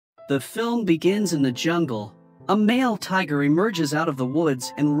The film begins in the jungle. A male tiger emerges out of the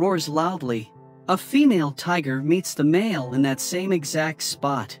woods and roars loudly. A female tiger meets the male in that same exact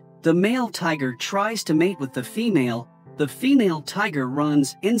spot. The male tiger tries to mate with the female. The female tiger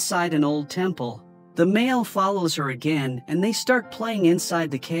runs inside an old temple. The male follows her again and they start playing inside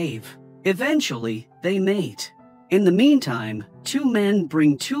the cave. Eventually, they mate. In the meantime, two men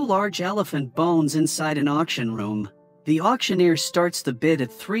bring two large elephant bones inside an auction room. The auctioneer starts the bid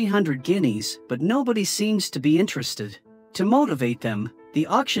at 300 guineas, but nobody seems to be interested. To motivate them, the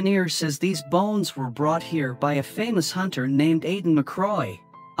auctioneer says these bones were brought here by a famous hunter named Aidan McCroy.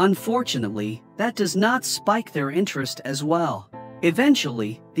 Unfortunately, that does not spike their interest as well.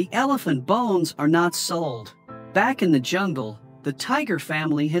 Eventually, the elephant bones are not sold. Back in the jungle, the tiger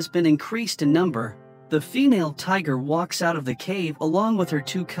family has been increased in number. The female tiger walks out of the cave along with her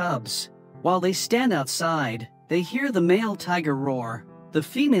two cubs. While they stand outside, they hear the male tiger roar. The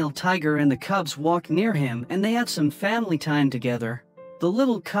female tiger and the cubs walk near him and they have some family time together. The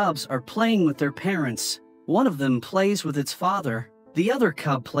little cubs are playing with their parents. One of them plays with its father. The other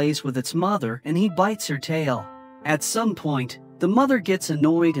cub plays with its mother and he bites her tail. At some point, the mother gets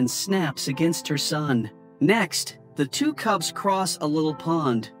annoyed and snaps against her son. Next, the two cubs cross a little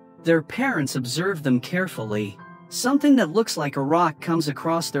pond. Their parents observe them carefully. Something that looks like a rock comes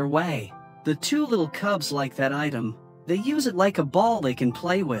across their way. The two little cubs like that item. They use it like a ball they can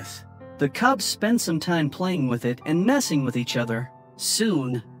play with. The cubs spend some time playing with it and messing with each other.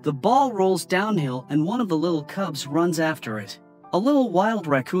 Soon, the ball rolls downhill and one of the little cubs runs after it. A little wild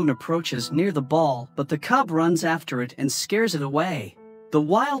raccoon approaches near the ball, but the cub runs after it and scares it away. The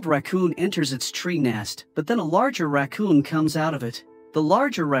wild raccoon enters its tree nest, but then a larger raccoon comes out of it. The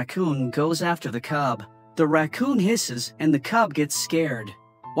larger raccoon goes after the cub. The raccoon hisses and the cub gets scared.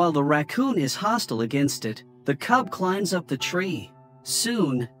 While the raccoon is hostile against it, the cub climbs up the tree.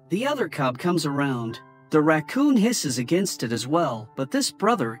 Soon, the other cub comes around. The raccoon hisses against it as well, but this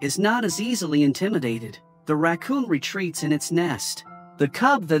brother is not as easily intimidated. The raccoon retreats in its nest. The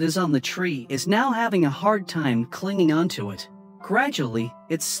cub that is on the tree is now having a hard time clinging onto it. Gradually,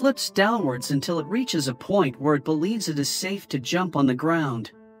 it slips downwards until it reaches a point where it believes it is safe to jump on the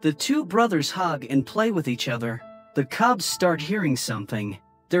ground. The two brothers hug and play with each other. The cubs start hearing something.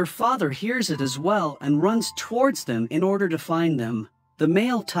 Their father hears it as well and runs towards them in order to find them. The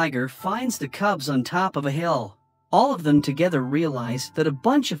male tiger finds the cubs on top of a hill. All of them together realize that a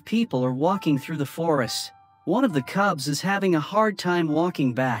bunch of people are walking through the forest. One of the cubs is having a hard time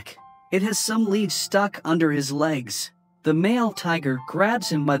walking back. It has some leaves stuck under his legs. The male tiger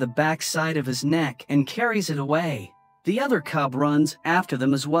grabs him by the back side of his neck and carries it away. The other cub runs after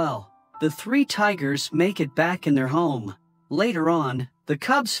them as well. The three tigers make it back in their home. Later on, the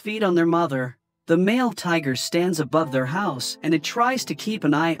cubs feed on their mother. The male tiger stands above their house and it tries to keep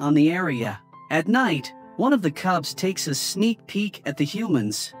an eye on the area. At night, one of the cubs takes a sneak peek at the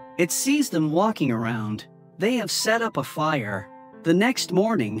humans. It sees them walking around. They have set up a fire. The next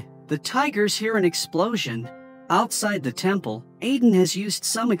morning, the tigers hear an explosion. Outside the temple, Aidan has used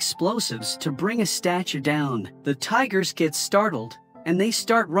some explosives to bring a statue down. The tigers get startled, and they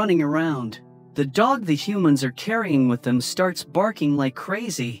start running around. The dog the humans are carrying with them starts barking like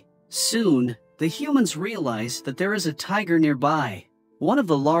crazy. Soon, the humans realize that there is a tiger nearby. One of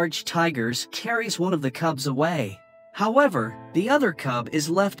the large tigers carries one of the cubs away. However, the other cub is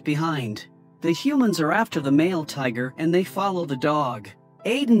left behind. The humans are after the male tiger and they follow the dog.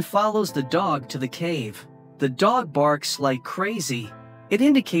 Aidan follows the dog to the cave. The dog barks like crazy. It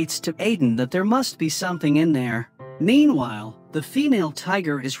indicates to Aidan that there must be something in there. Meanwhile, the female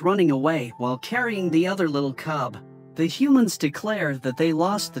tiger is running away while carrying the other little cub. The humans declare that they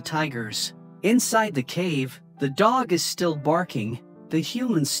lost the tigers. Inside the cave, the dog is still barking. The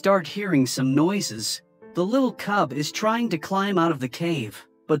humans start hearing some noises. The little cub is trying to climb out of the cave,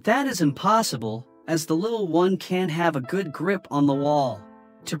 but that is impossible as the little one can't have a good grip on the wall.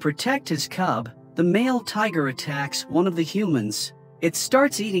 To protect his cub, the male tiger attacks one of the humans. It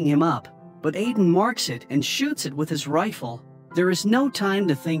starts eating him up, but Aidan marks it and shoots it with his rifle. There is no time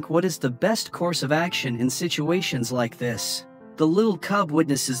to think what is the best course of action in situations like this. The little cub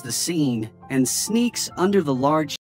witnesses the scene and sneaks under the large